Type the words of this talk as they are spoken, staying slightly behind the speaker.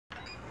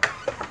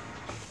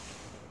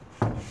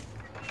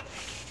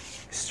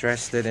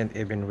stress didn't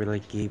even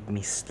really give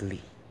me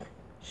sleep.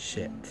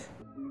 Shit.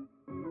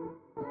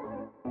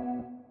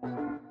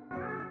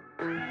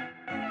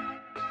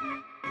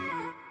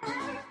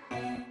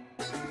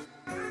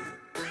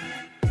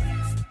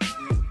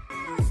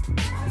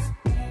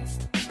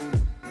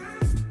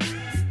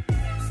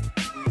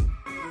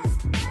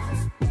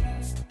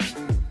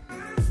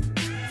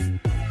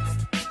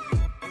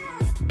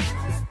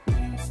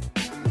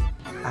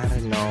 I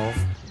don't know.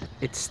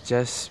 It's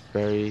just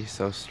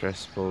so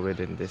stressful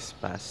within these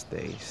past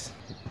days.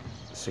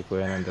 Si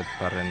Kuya nandun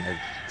pa rin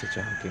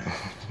nag-jogging.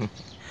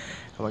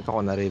 Kapag ako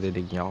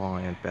naririnig niya ako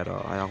ngayon,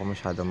 pero ayaw ko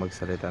masyadong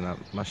magsalita na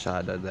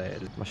masyado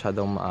dahil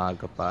masyadong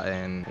maaga pa.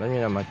 And alam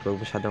niyo naman, kung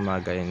masyadong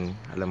maaga yun,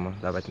 alam mo,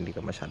 dapat hindi ka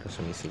masyadong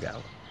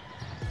sumisigaw.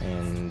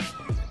 And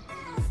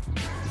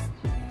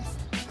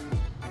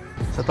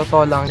sa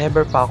totoo lang,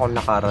 never pa akong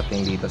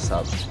nakarating dito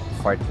sa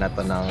part na to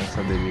ng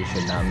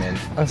subdivision namin.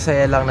 Ang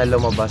saya lang na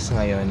lumabas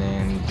ngayon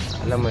and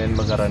alam mo yun,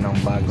 magkaroon ng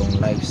bagong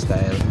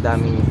lifestyle.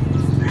 Daming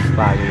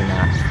bagay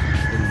na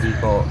hindi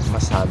ko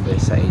masabi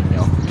sa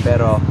inyo.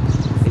 Pero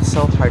it's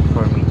so hard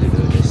for me to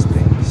do these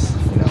things,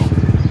 you know.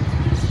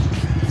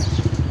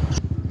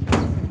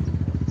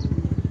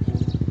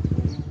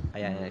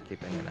 Ayan,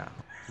 nakikita niyo na ako.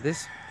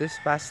 This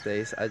past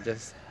days, I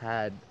just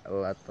had a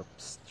lot of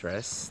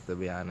stress, to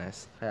be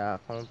honest. Kaya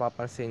kung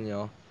mapapansin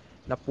nyo,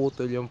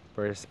 naputol yung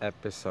first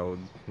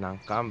episode ng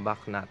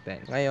comeback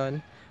natin.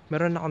 Ngayon,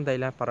 meron akong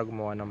dahilan para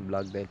gumawa ng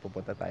vlog dahil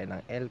pupunta tayo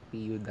ng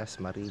LPU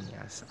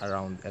Dasmariñas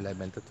around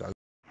 11 to 12.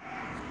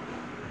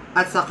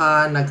 At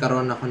saka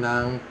nagkaroon ako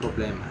ng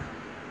problema.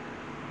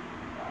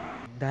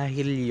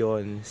 Dahil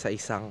yon sa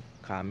isang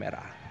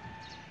camera.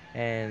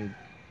 And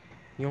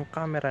yung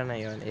camera na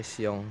yon is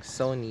yung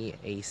Sony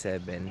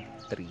A7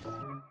 III.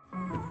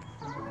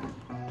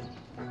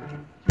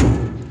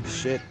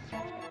 Shit.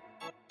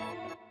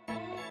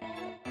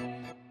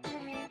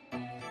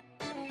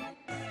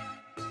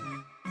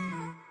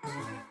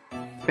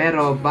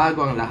 Pero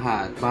bago ang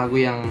lahat, bago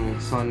yung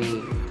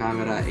Sony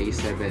camera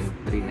A7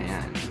 III na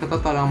yan, sa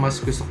totoo lang mas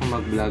gusto ko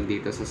mag-vlog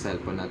dito sa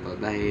cellphone na to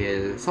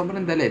dahil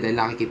sobrang dali, dahil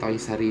nakikita ko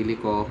yung sarili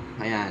ko.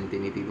 Ayan,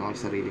 tinitignan ko yung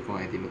sarili ko,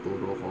 ayan,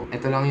 tinuturo ko.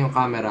 Ito lang yung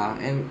camera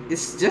and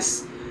it's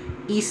just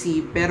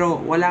easy, pero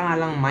wala nga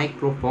lang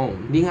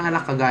microphone. Hindi nga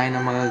lang kagaya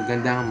ng mga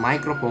gandang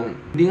microphone.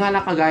 Hindi nga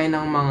lang kagaya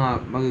ng mga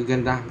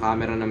magagandang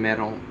camera na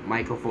merong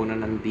microphone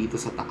na nandito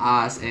sa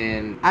taas.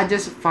 And I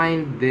just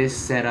find this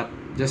setup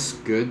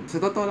just good. Sa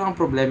totoo lang, ang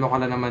problema ko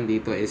lang naman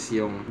dito is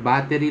yung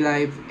battery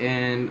life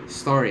and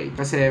storage.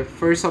 Kasi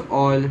first of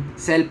all,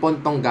 cellphone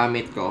tong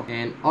gamit ko.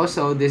 And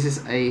also, this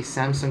is a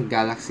Samsung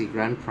Galaxy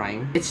Grand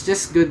Prime. It's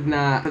just good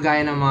na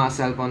kagaya ng mga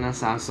cellphone ng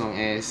Samsung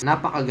is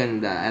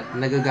napakaganda at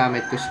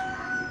nagagamit ko siya.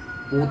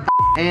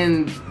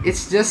 And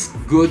it's just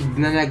good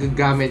na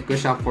nagagamit ko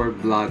siya for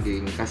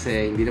vlogging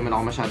kasi hindi naman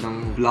ako masyadong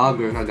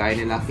vlogger kagaya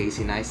nila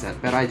Casey Neistat,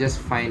 pero I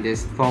just find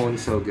this phone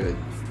so good.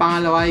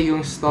 Pangalawa, yung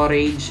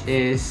storage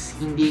is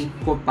hindi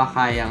ko pa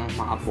kayang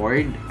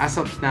ma-afford. As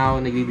of now,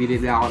 nagbibili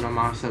ako ng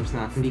mga subs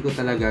na hindi ko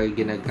talaga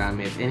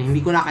ginagamit and hindi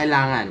ko na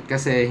kailangan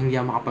kasi hindi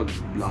ako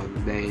makapag-vlog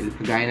dahil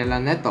gaya na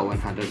lang neto,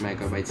 100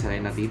 megabytes na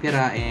rin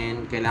natitira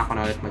and kailangan ko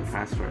na ulit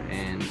mag-transfer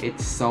and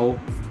it's so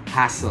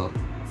hassle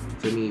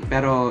to me.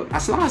 Pero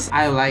as long as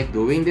I like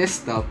doing this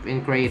stuff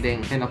and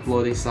creating and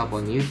uploading stuff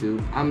on YouTube,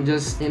 I'm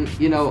just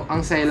you know,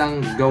 ang saya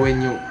lang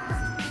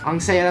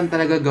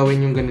talaga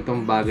gawin yung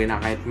ganitong bagay na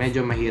kahit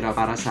medyo mahirap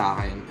para sa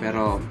akin,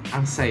 pero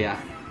ang saya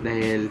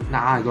dahil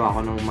nakagawa ko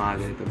ng mga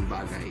ganitong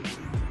bagay.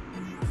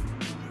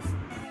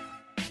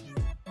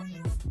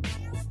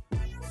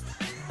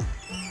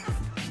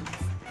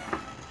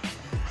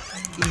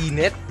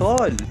 Init,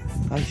 tol!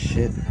 Ay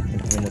shit,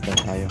 nagminat na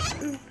tayo.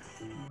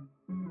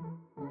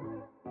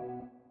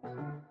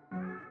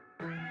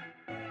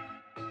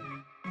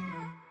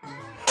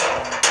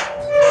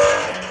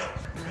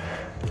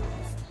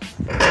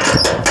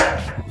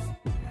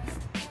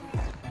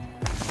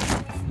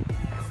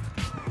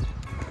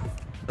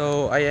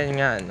 So, ayan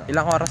nga, no?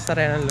 Ilang oras na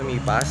rin ang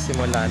lumipas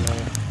simula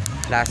nung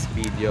last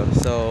video.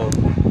 So,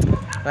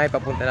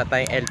 papunta na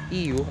tayong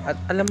LPU at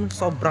alam mo,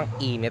 sobrang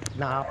init,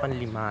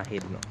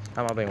 nakapanlimahid, no?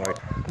 Tama ba yung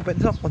word? Kung pwede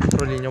sa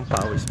kontrolin yung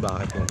pawis,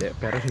 bakit hindi?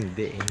 Pero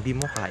hindi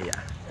mo kaya.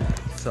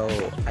 So,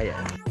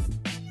 ayan.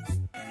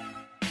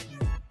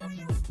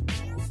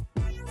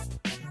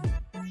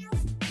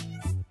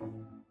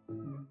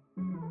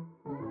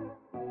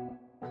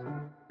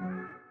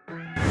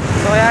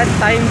 So, ayan,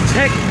 time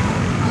check.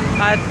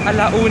 At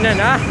alauna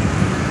na.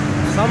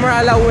 Summer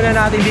alauna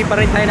natin, hindi pa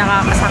rin tayo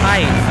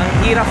nakakasakay. Ang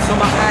hirap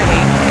sumakay.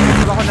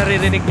 Di ba kung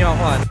naririnig nyo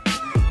ako?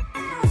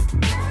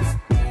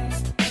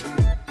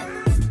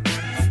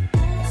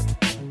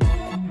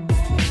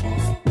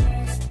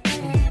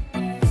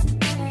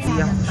 Hindi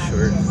ako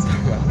sure.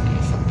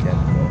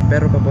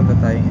 Pero papunta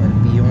tayong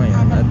LPU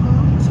ngayon at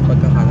sa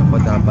pagkakala ko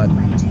dapat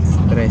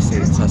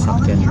 13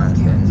 sasakyan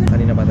natin.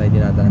 Kanina pa tayo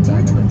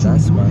dinadaan-daanan ng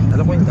Dasma.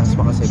 Alam ko yung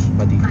Dasma kasi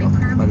pa dito,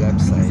 pa left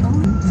side.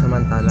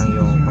 Samantalang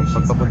yung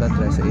pagpapunta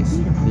 13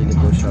 is dili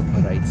ko siya pa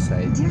right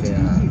side.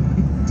 Kaya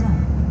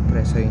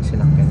 13 sa'yo yung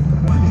sinakyan ko.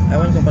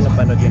 Ewan ko pa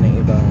napanood yun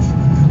ng ibang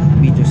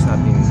videos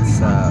natin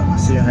sa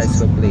senior high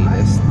school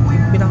playlist.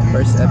 Yung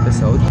pinaka-first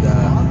episode, the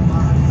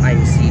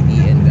ICD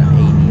and the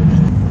ADT.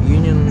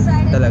 Yun yung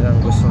talagang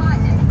gusto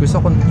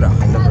kong track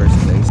in the first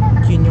place.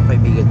 Yun yung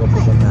kaibigan ko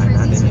pupuntahan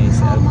natin ngayon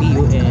sa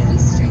LPU and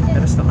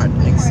meron sa art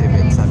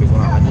exhibit, sabi ko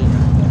nga kanina.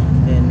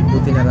 And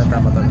buti na lang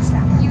tama to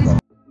sa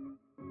ko.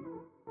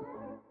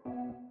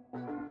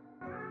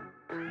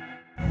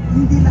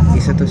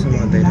 Isa to sa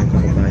mga dahilan ko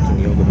kung bakit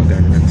hindi ako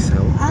gumagana ng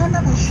sound. Ang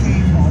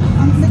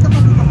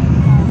nagkapatid ako,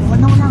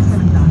 wala ang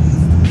salandas.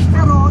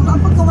 Pero ang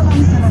pagkawala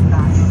ng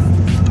salandas,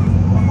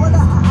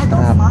 wala, I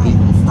don't mind.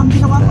 Ang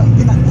ginawa ko,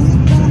 itinagin,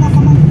 kaya na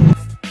naman.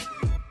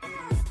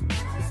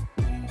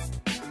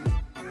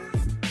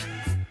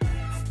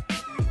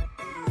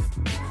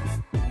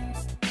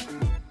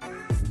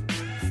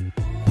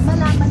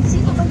 Malaman,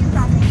 sino ba yung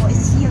tatay mo?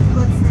 Is he a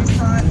good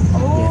person?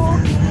 Oh,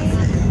 okay.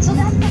 So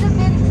that could have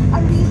been a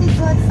really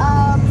good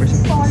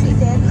story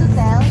then to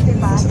tell,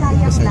 diba?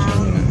 Sayang lang.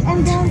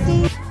 And then,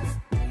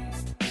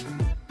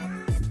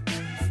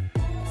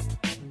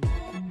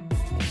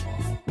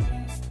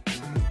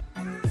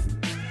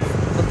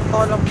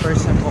 Totoo lang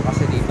person ko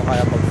kasi dito,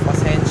 kaya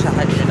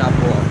pagpasensyahan nyo na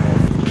po ako.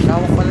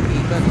 Lawak pala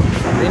dito, no?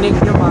 Rinig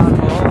nyo ba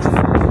ako?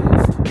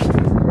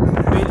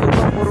 Feeling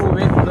ko puro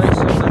wind noise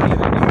yung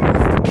naririnig.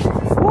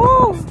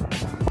 Woo!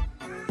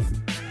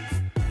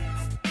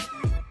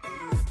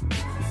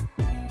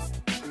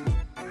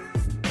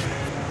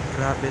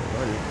 Grabe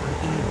tol, ang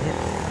init.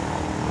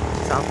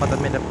 Saan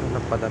padami na po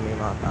ng padami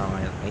mga tao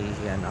ngayon?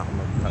 Nahihiya na ako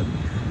mag-vlog.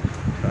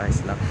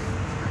 Price lang.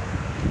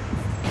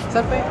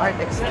 Saan pa yung art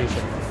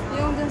exhibition?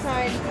 Yung dun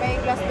sa may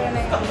glass door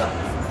na yun.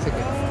 Sige.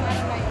 Yung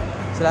ano na yun.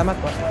 Salamat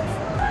po.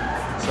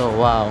 So,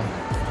 wow.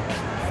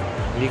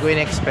 Hindi ko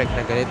in-expect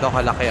na ganito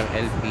kalaki ang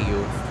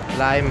LPU.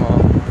 Lain mo,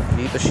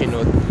 dito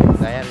sinut.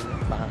 Dahil,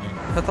 pangin.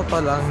 Sa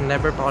totoo lang,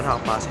 never pa ako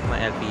nakapasok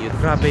ng LPU.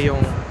 Grabe yung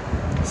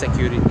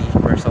security,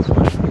 first of all.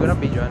 Hindi ko na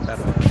videoan,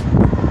 pero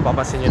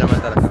papasin nyo naman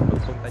talaga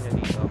pagpunta nyo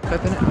dito. So,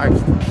 ito na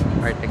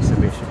art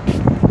exhibition.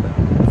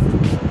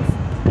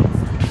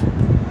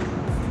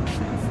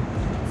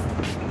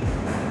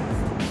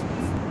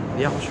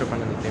 Hindi ako sure pa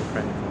nandito yung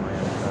friend ko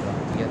ngayon. Pero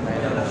bigyan tayo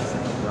ng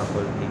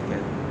raffle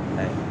ticket.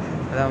 Ay,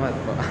 salamat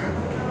po.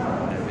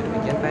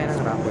 Bigyan tayo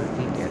ng raffle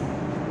ticket.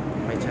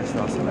 May chance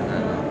daw sa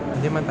manalo.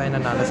 Hindi man tayo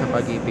nanalo sa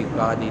pag-ibig,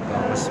 baka dito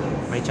mas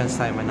may chance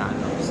tayo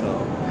manalo.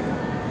 So,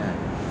 yan.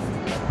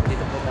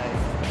 Dito po tayo.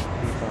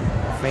 Dito.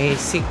 May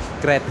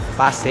secret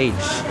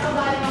passage.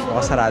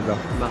 Baka sarado.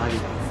 Baka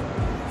dito.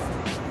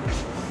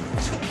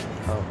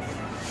 Oh.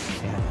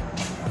 Yan.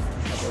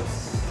 Tapos,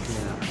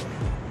 yan.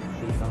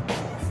 Dito.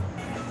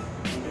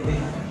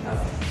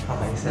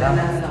 Okay,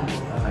 salamat lang po.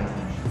 Okay.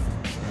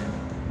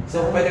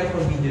 So, pwede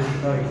ko video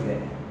dito or hindi?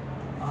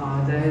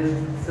 Dahil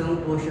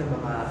film po siya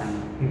baka ano,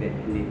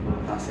 hindi po.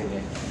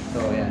 Sige.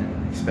 So, yan.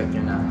 Expect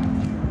nyo na.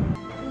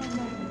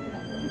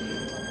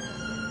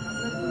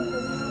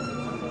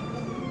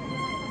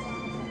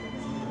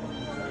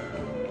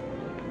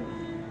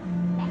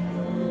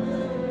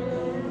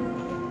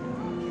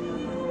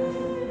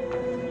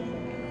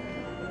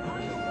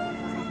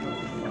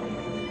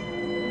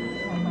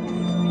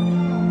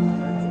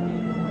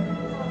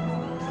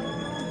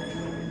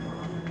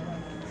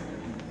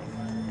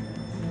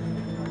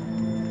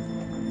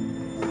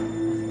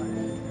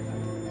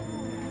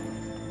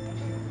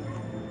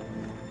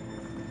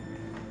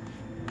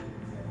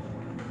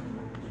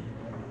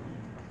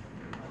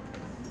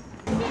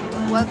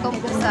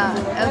 Welcome po sa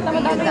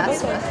LPU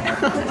Gaspa.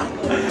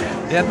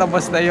 Yan,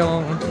 tapos na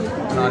yung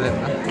ano ulit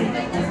na?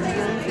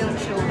 Yung film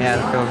show. Ayan,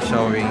 film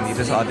showing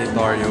dito sa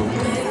auditorium.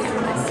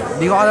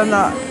 Hindi ko alam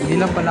na, hindi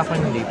lang pala ako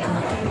yung dito.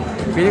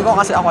 Feeling ko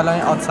kasi ako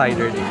lang yung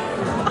outsider dito.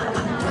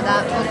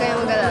 Huwag kayo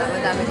mag-alala,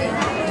 madami kayo.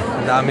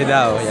 Ang dami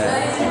daw, yan.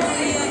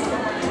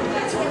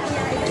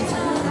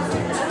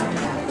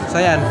 So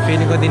yan,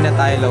 feeling ko din na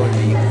tayo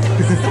lonely.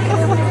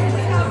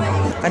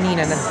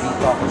 Kanina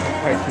nandito ako sa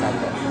part na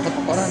to. Sa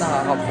totoo na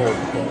nakaka-bold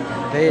ko.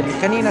 Dahil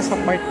kanina sa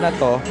part na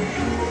to,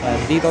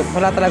 dito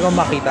wala talagang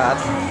makita at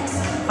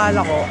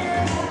akala ko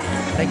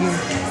naging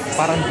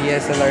parang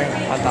DSLR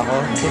ang mata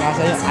ko.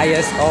 Sinasa yung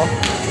ISO.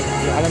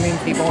 Yung, alam mo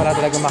yung tipong wala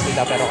talagang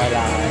makita pero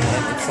kailangan.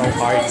 And it's so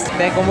hard.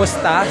 Te,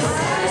 kumusta?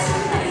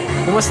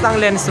 Kumusta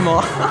ang lens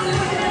mo?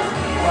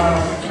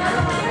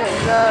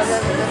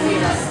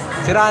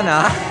 Sira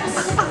na?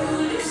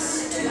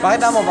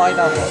 Pakita mo,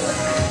 pakita mo.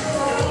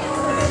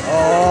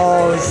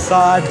 Oh,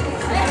 sad.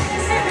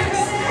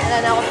 Wala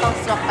na ako pang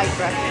struck by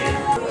brush.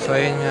 So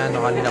yun nga,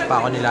 no, kanina pa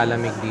ako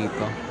nilalamig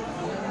dito.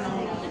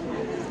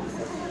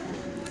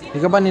 Hindi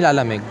ka ba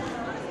nilalamig?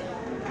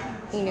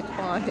 Init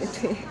pa nga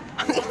nito eh.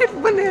 Ang init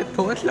ba nito?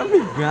 At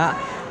lamig nga.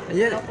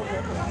 Ayan.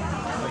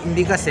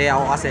 Hindi kasi,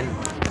 ako kasi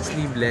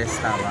sleeveless,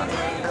 tama.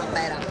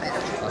 Pera.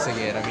 O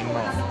sige, ramin mo.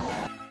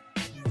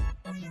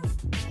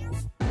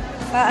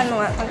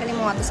 Paano nga, tanggalin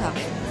mo nga ito sa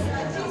akin.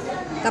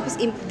 Tapos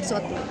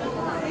suot mo.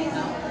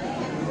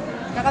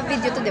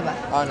 Naka-video to, di ba?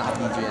 Oo,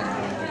 naka-video yan.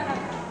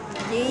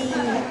 Yay!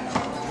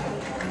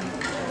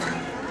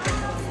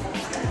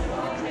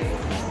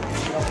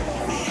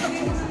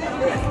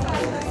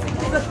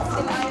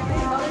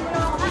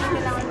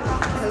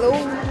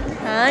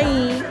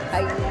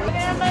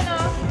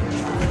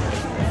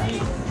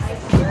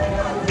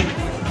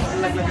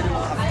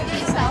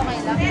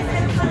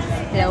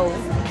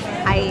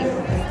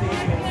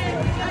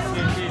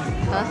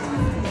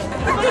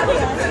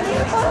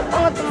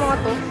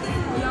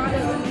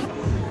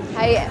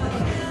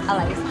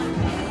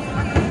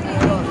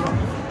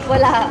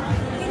 Wala.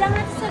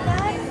 Kailangan sa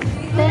guys.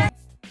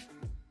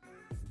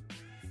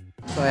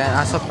 So ayan,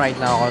 as of right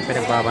now, ako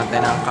pinagbabantay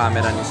ng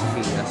camera ni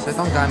Sophia. So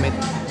itong gamit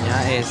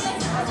niya is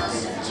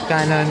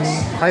Canon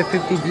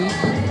 550D.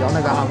 Hindi ako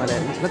nagkakamali.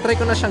 Natry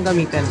ko na siyang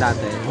gamitin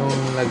dati nung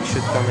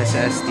nag-shoot kami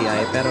sa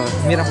STI. Pero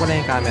mira ko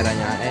na yung camera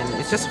niya and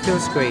it just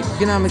feels great.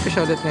 Ginamit ko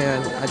siya ulit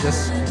ngayon. I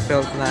just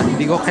felt na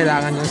hindi ko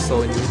kailangan yung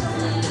Sony.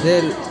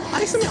 Dahil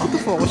ayos na may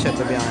autofocus siya,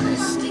 to be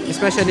honest.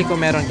 Especially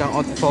kung meron kang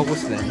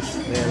autofocus lens.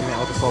 Dahil may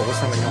autofocus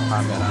naman yung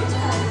camera.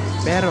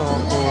 Pero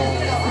kung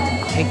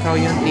ikaw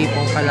yung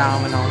tipong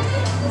kailangan mo ng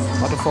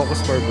autofocus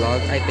for vlog,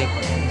 I think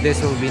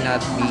this will not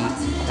be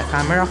a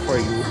camera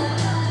for you.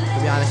 To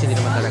be honest, hindi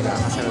naman talaga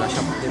kasi wala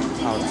siyang flip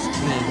out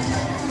screen.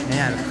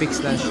 Ayan,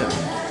 fixed lang siya.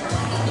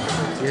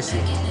 You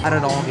see. I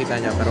don't know kung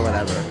kita niya, pero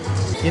whatever.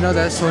 You know,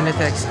 the Sony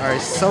techs are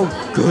so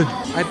good.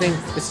 I think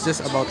it's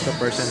just about the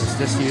person who's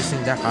just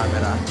using the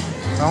camera.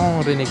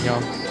 Kung rinig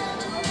nyo,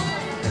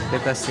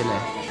 nagtitest sila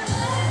eh.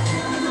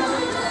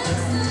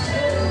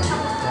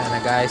 Ayan,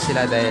 nag-ayos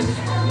sila dahil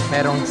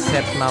merong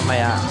set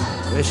mamaya,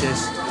 which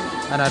is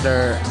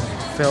another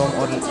film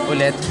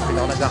ulit.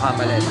 Hindi ako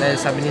nagkakamali. Dahil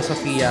sabi ni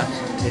Sophia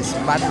is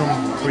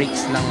bathroom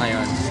breaks lang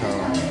ngayon. So,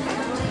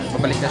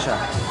 babalik na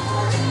siya.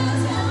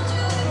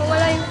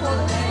 Wala yung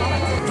phone.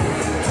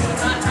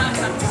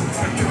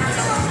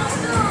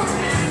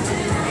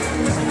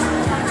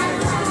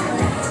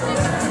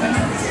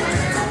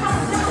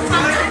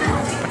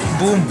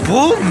 Boom,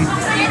 boom!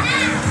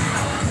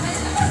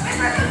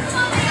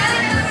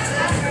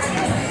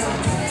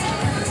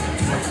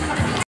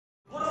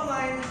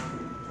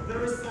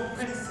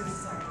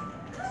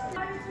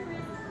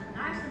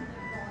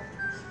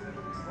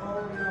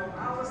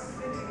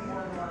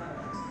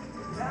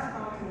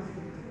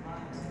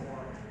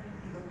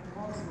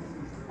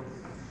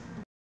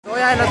 So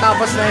ayan,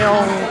 natapos na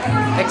yung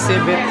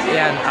exhibit.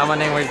 Ayan, tama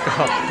na yung word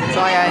ko.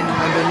 So ayan,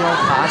 nandun yung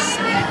cast.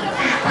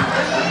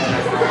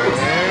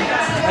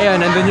 Ayun,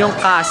 nandun yung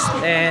cast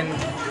and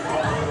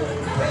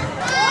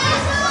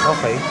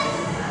okay.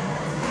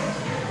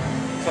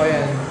 So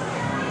ayan,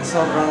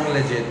 sobrang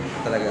legit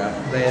talaga.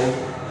 Dahil,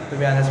 to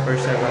be honest,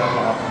 first time ko lang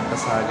makapunta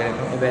sa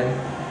ganitong event.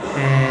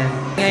 And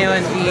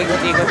ngayon,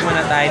 iikot-ikot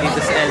muna tayo dito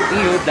sa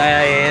LPU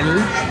dahil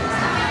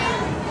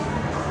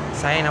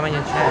sayang naman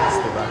yung chance,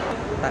 diba?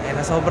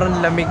 Na sobrang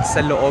lamig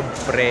sa loob,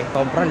 pre.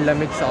 Sobrang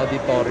lamig sa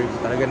auditorium.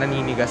 Talaga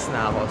naninigas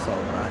na ako,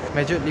 sobra.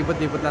 Medyo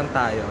libot-libot lang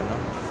tayo, no?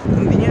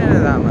 Kung hindi nyo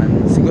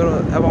nalalaman, siguro,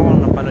 ewan ko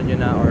kung napanood nyo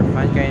na or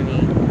fan kayo ni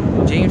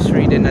James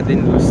Reeden na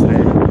din lustre.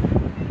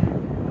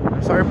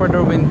 I'm sorry for the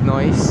wind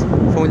noise.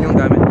 Phone yung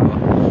gamit ko.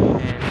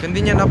 And kung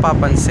hindi nyo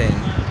napapansin,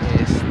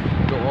 is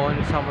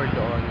doon, somewhere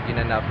doon,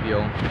 ginanap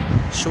yung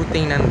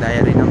shooting ng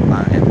Diary ng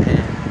Pangit.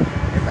 And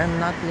if I'm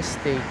not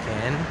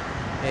mistaken,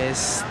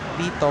 is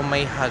dito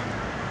may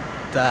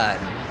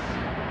hagdan.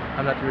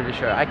 I'm not really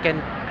sure. I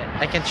can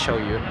show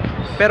you.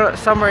 Pero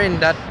somewhere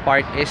in that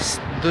part is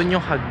dun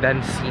yung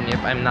hagdan scene if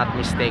I'm not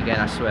mistaken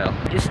as well.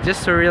 It's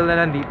just surreal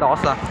na nandito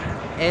ako sa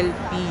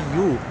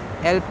LPU.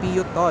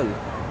 LPU tol.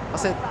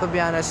 Kasi to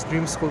be honest,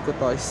 dream school ko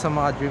to. Isa sa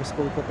mga dream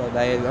school ko to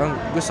dahil ang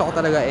gusto ko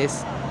talaga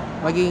is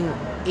maging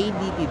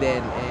ADT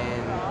din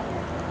and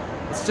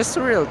it's just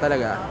surreal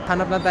talaga.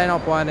 Hanap na tayo ng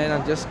upuan and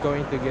I'm just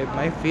going to give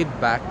my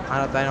feedback.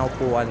 Hanap tayo ng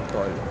upuan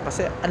tol.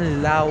 Kasi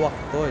ang lawak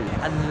tol.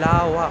 Ang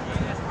lawak.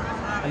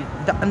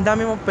 Ang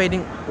dami mong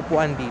pwedeng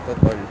upuan dito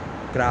tol.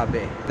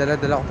 Grabe.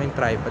 Dala-dala ko yung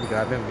tripod.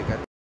 Grabe ang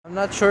bigat. I'm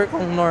not sure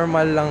kung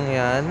normal lang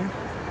yan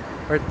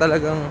or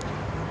talagang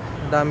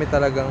ang dami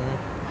talagang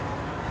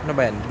ano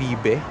ba yan?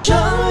 Bibe? So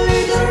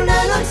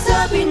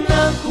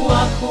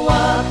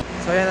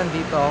yan,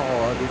 nandito ako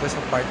dito sa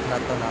part na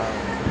to ng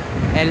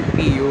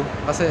LPU.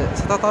 Kasi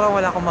sa totoo lang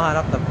wala akong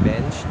mahanap na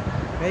bench.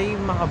 May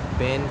mga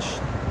bench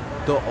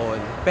doon.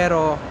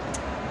 Pero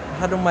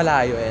masyadong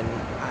malayo and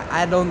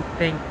I don't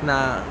think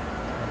na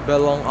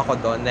belong ako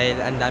doon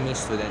dahil ang daming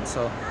students.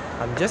 So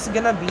I'm just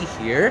gonna be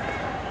here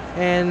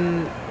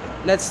and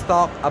let's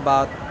talk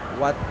about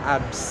what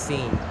I've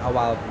seen a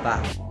while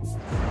back.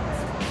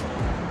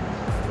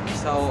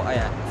 So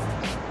ayan,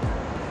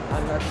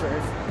 I'm not sure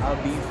if I'll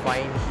be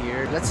fine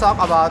here. Let's talk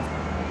about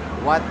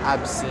what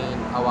I've seen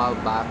a while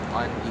back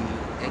on the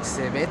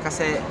exhibit.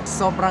 Kasi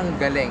sobrang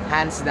galing,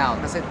 hands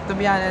down. Kasi to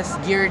be honest,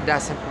 gear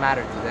doesn't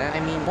matter to them.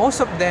 I mean, most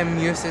of them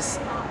uses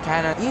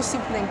Canon, yung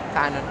simpleng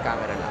Canon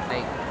camera lang.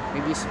 Like,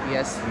 maybe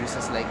SPS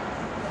uses like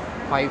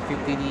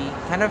 550D,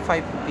 Canon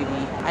 550D.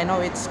 I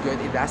know it's good,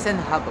 it doesn't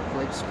have a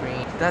flip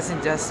screen. It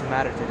doesn't just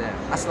matter to them.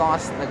 As long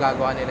as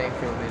nagagawa nila yung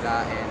film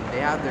nila and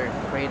they have their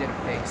creative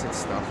things and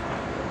stuff,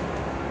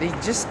 they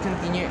just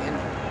continue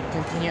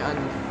on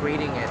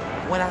creating it.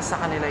 Wala sa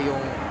kanila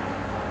yung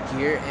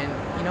gear and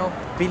you know,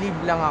 believe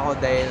lang ako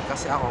dahil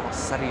kasi ako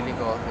sa sarili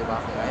ko, di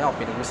ba? Kaya ako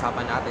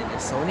pinag-usapan natin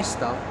is Sony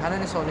stuff. Canon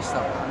is Sony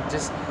stuff. I'm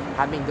just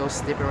having those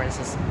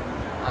differences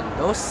on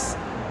those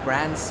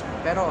brands.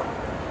 Pero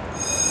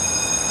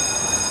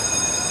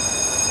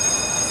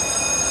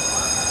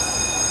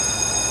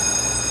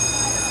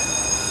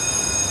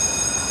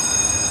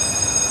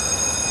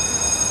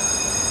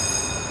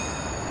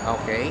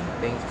Okay,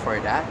 thank you for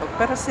that.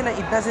 Pero sila,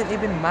 it doesn't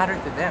even matter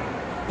to them.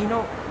 You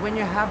know, when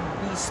you have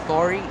the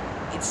story,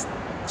 it's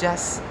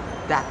just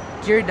that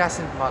gear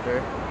doesn't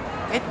matter.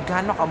 Kahit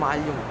gaano kamahal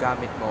yung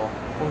gamit mo,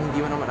 kung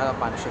hindi mo naman alam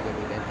paano siya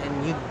gamitin, and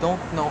you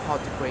don't know how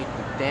to create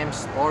the damn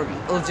story,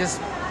 it'll just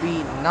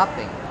be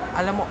nothing.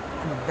 Alam mo,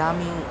 ang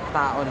daming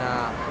tao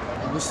na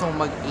gustong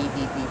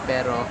mag-ADT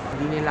pero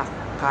hindi nila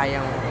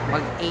kayang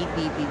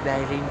mag-ADT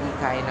dahil hindi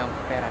kaya ng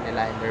pera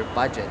nila and their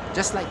budget.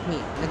 Just like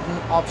me, naging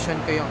option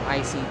ko yung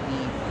ICT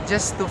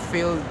just to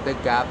fill the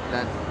gap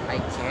that I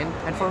can.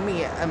 And for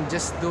me, I'm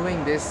just doing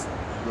this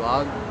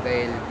vlog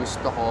dahil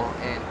gusto ko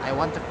and I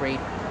want to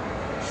create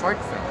short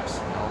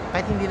films. You know?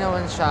 Kahit hindi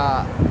naman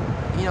siya,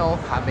 you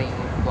know, having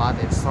plot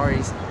and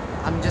stories,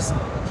 I'm just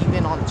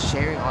keeping on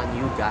sharing on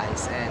you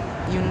guys. And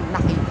yung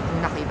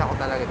nakita ko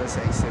talaga doon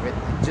sa exhibit,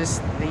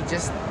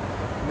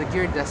 the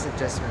gear doesn't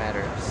just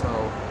matter. So,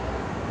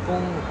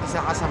 kung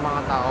isa ka sa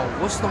mga tao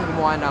gustong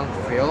gumawa ng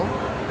film,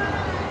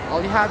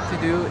 all you have to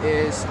do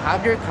is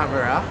have your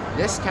camera,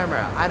 this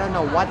camera, I don't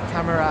know what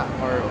camera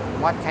or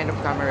what kind of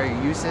camera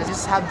you use,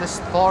 just have the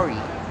story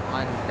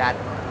on that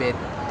bit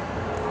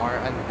or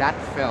on that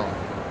film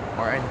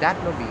or in that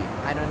movie.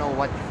 I don't know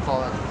what you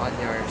call it on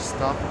your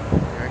stuff,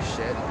 your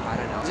shit, I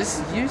don't know.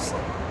 Just use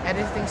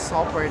editing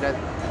software that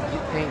you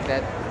think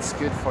that it's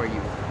good for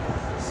you.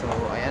 So,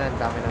 ayan, ang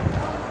dami ng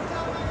tao.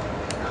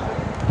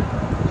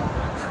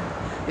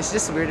 It's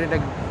just weird na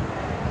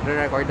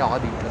nag-record ako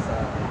dito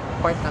sa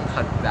part ng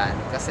hagdan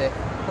kasi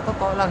sa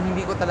totoo lang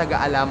hindi ko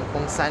talaga alam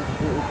kung saan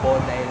uupo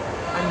dahil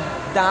ang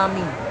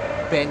daming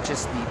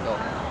benches dito.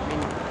 I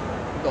mean,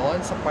 doon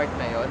sa part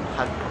na yon,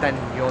 hagdan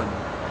yon.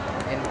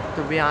 And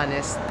to be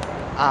honest,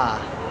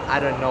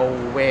 I don't know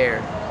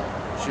where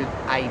should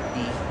I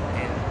be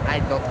and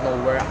I don't know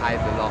where I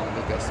belong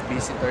because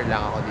visitor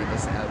lang ako dito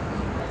sa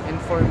LPU. And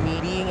for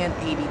me, being an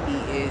ADT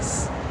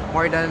is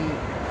more than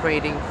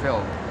creating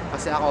film.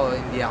 Kasi ako,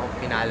 hindi ako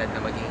pinalad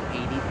na maging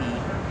ADT.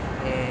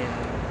 And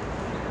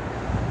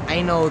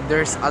I know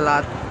there's a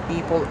lot of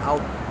people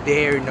out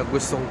there na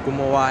gustong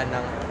gumawa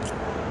ng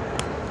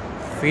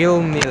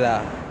film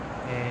nila.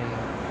 And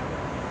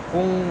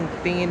kung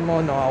tingin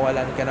mo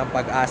nawawalan ka ng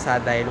pag-asa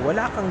dahil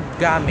wala kang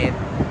gamit,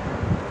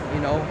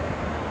 you know,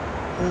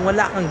 kung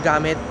wala kang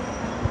gamit,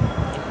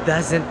 it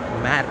doesn't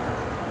matter.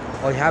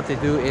 All you have to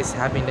do is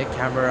having the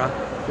camera.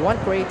 You want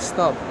great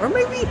stuff. Or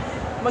maybe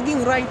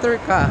maging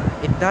writer ka,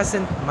 it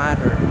doesn't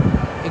matter.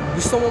 If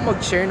gusto mo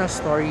mag-share ng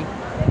story,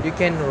 you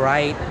can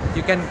write,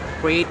 you can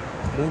create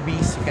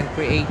movies, you can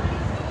create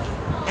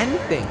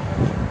anything.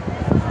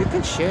 You can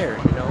share,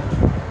 you know?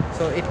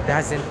 So, it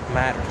doesn't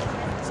matter.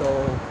 So,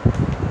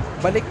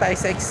 balik tayo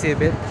sa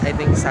exhibit. I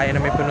think sayang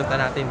na may pununta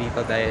natin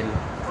dito dahil,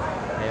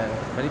 ayan,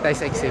 balik tayo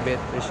sa exhibit,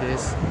 which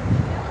is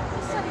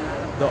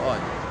doon.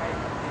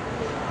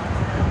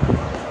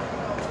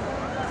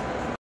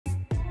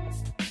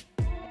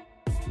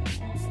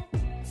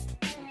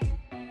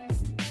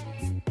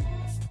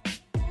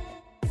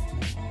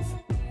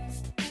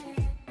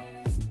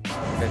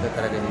 Ganda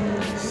talaga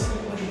dito guys.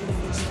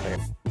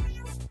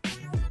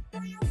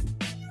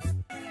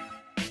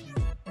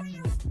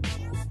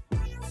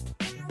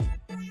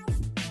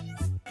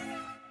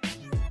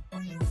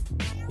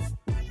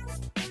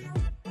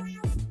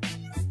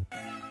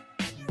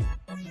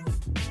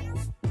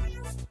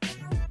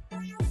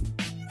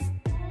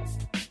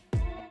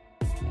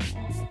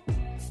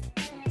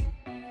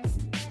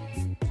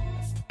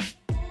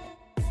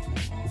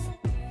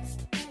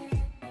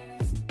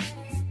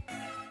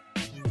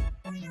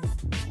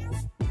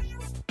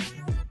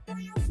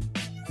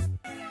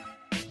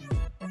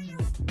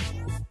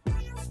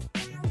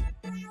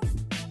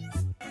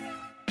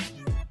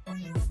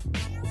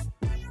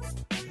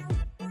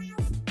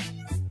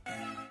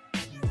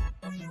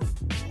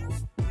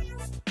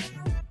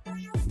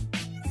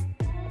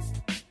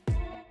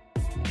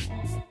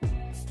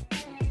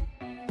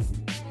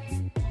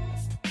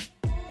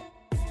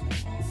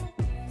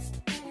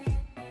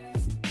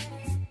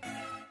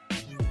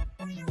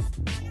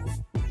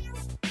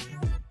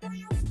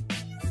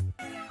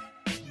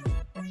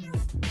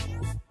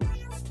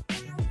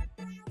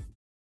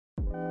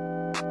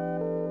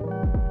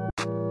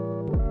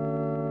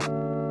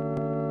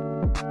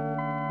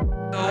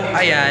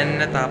 Ayan,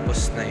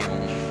 natapos na yung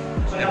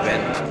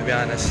event. To be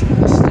honest,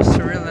 it's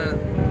just a real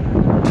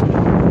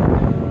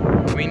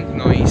wind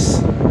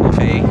noise.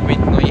 Okay? Wind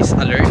noise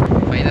alert.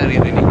 May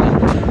naririnig na.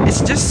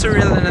 It's just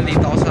surreal na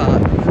nandito ako sa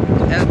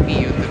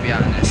LPU, to be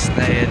honest.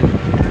 Dahil,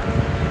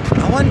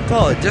 awan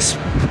ko, just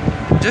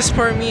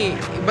for me,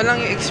 iba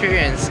lang yung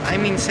experience.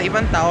 I mean, sa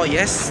ibang tao,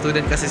 yes,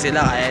 student kasi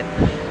sila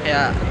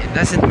kaya it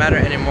doesn't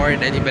matter anymore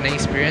dahil iba na yung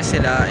experience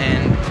sila.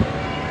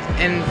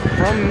 And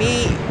from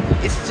me,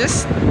 it's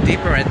just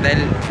different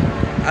dahil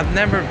I've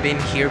never been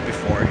here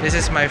before. This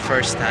is my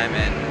first time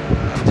and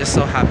I'm just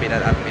so happy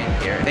that I've been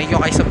here. Thank you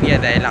kay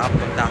Sophia dahil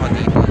nakapunta ako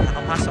dito.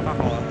 Nakapasok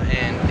ako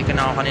and hindi ko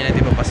na ako kanina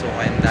di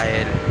papasukin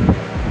dahil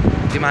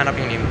di mahanap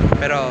yung name ko.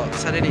 Pero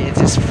suddenly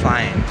it's just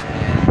fine.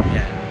 And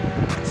yeah.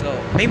 So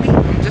maybe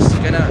I'm just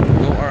gonna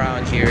go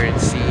around here and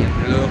see and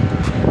look.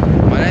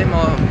 But malay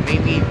mo,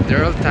 maybe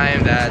there will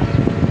time that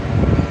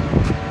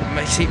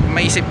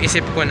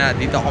maisip-isip ko na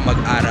dito ako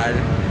mag-aral.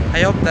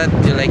 I hope that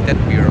you like that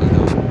B-roll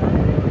though.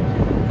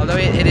 Although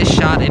it is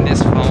shot in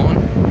this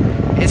phone,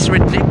 it's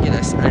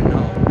ridiculous, I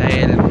know.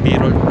 Dahil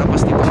B-roll,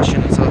 tapos dito ko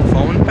siya sa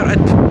phone, pero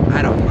I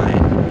don't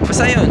mind.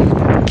 Basta yun,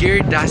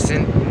 gear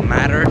doesn't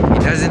matter.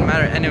 It doesn't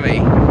matter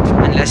anyway.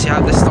 Unless you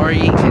have the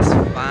story, it's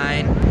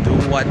fine. Do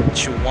what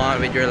you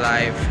want with your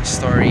life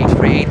story.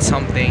 Create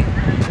something.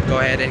 Go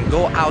ahead and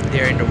go out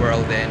there in the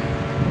world and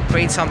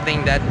create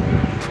something that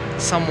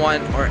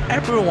someone or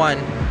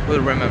everyone will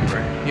remember.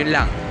 Yun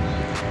lang.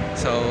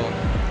 So,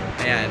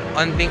 ayan.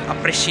 Onting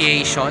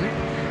appreciation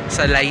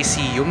sa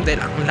Lyceum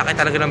dahil ang laki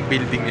talaga ng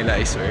building nila,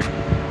 I swear.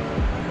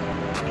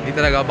 Hindi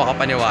talaga baka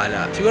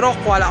paniwala. Siguro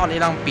kukuha lang ako ng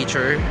ilang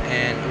picture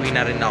and uwi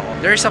na rin ako.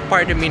 There's a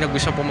part of me na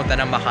gusto pumunta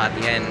ng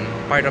Makati and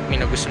part of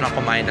me na gusto na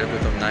kumain dahil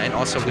gutom na and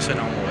also gusto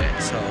na umuwi.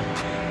 So,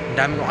 ang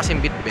dami ko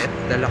kasing bit-bit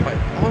dahil ako,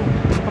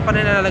 hindi pa pala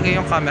nalalagay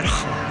yung camera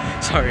ko.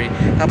 Sorry.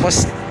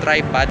 Tapos,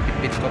 tripod,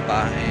 bit-bit ko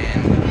pa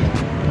and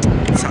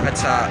sakit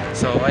sa...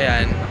 So,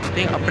 ayan.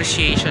 Ito yung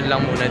appreciation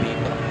lang muna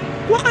dito.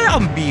 Kuha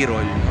kaya ang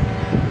B-roll.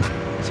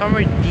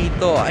 Somewhere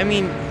dito. I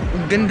mean,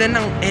 ang ganda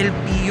ng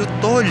LPU,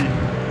 tol.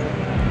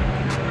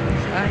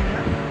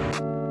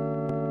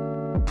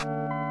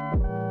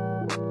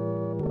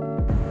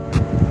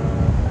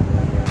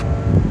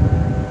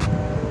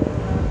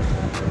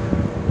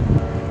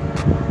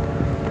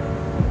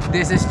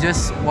 This is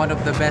just one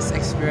of the best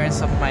experience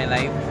of my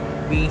life,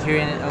 being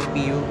here in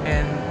LPU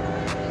and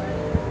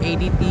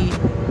ADT.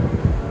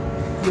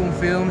 Yung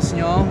films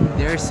nyo,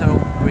 they're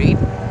so great.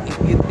 If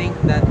you think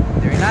that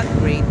they're not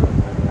great,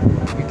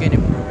 you can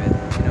improve it.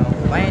 You know,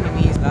 by any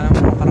means, wala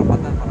naman akong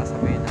karapatan para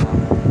sabihin na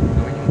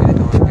gawin yung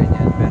ganito o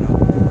ganyan. Pero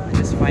I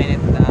just find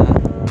it na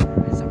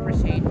just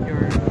appreciate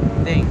your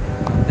thing.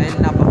 Dahil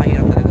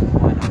napakahirap talaga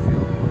gumawa ng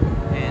film.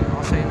 And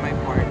also in my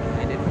part,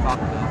 I did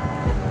fucked up.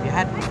 You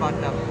had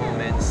fucked up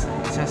moments,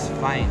 it's just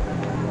fine.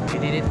 You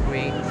did it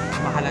great.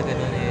 Mahalaga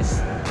dun is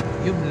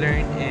you've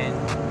learned and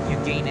you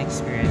gain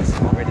experience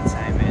over the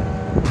time and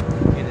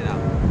yun lang.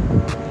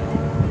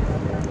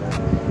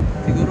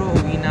 Siguro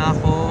uwi na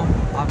ako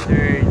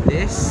after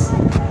this.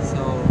 So,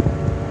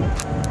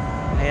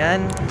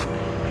 ayan.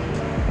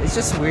 It's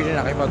just weird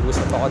na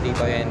nakipag-usap ako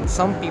dito and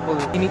some people,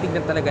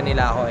 tinitignan talaga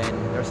nila ako and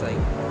there's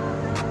like,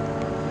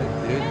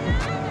 dude,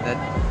 that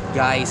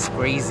guy is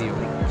crazy.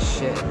 Like,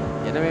 shit.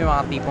 Yan na may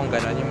mga tipong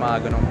ganon, yung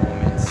mga ganong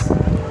moments.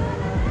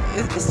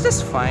 It's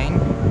just fine.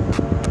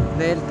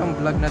 Dahil itong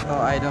vlog na to,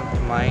 I don't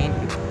mind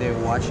if they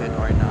watch it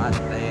or not.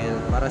 Dahil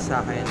para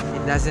sa akin,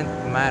 it doesn't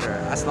matter.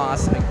 As long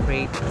as I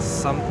create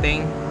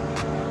something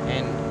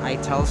and I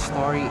tell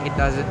story, it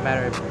doesn't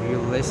matter if you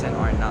listen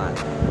or not.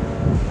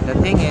 The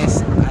thing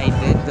is, I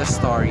did the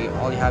story.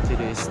 All you have to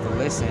do is to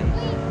listen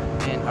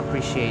and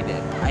appreciate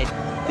it. I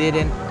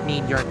didn't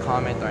need your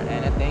comment or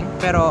anything.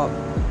 Pero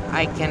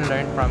I can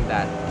learn from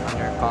that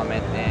on your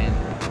comment and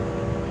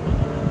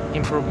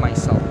improve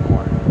myself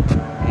more.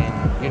 And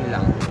yun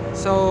lang.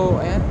 So,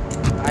 ayan.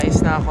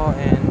 Ayos na ako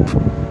and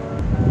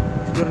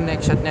siguro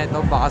next shot na ito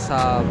baka sa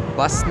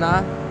bus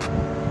na.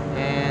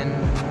 And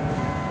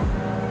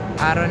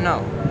I don't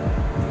know.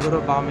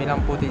 Siguro baka may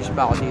lang footage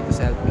ba ako dito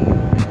sa LPU.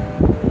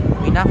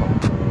 Uwi na ako.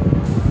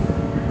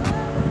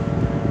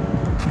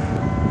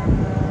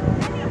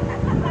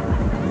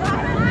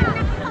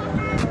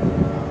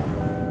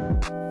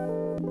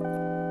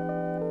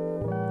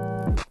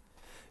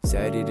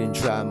 Said he didn't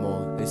try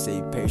more, they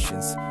say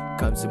patience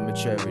comes with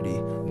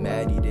maturity.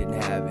 Mad he didn't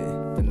have it,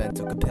 the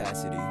mental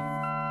capacity.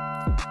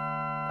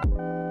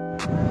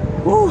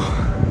 Woo!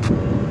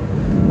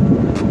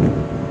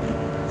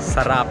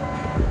 Sarap.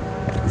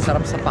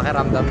 Sarap sa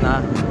pakiramdam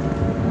na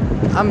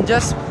I'm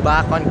just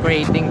back on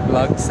creating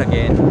vlogs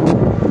again.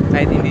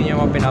 Kahit hindi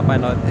nyo mo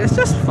pinapanood, it's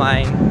just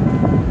fine.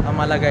 Ang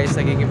malaga is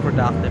nagiging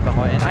productive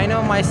ako and I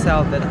know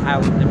myself that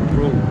I will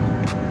improve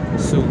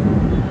soon.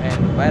 And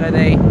by the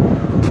day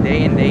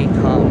and day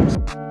comes.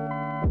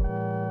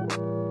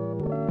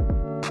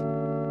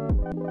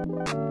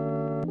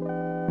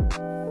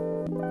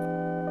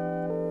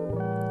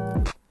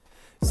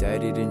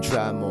 Said he didn't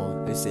try more,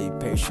 they say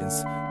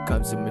patience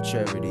comes with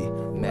maturity.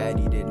 Mad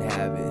he didn't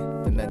have it,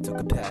 the mental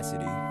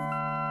capacity.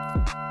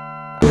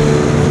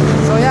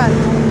 So yan,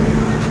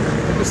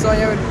 kung gusto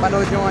nyo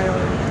panood nyo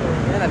ngayon,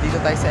 yan, nandito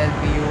tayo sa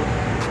LPU.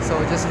 So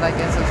just like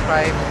and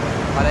subscribe.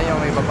 Malay nyo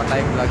may iba pa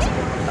tayong vlogs sa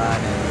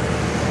pupuntahan.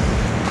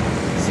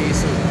 See you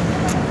soon.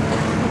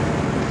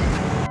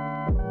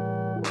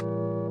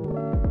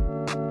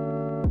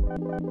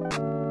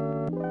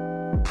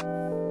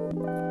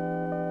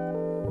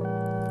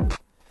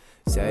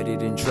 Said he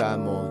didn't try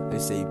more, they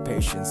say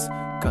patience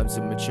comes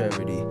with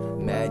maturity.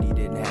 Mad he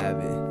didn't have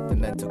it, the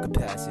mental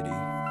capacity.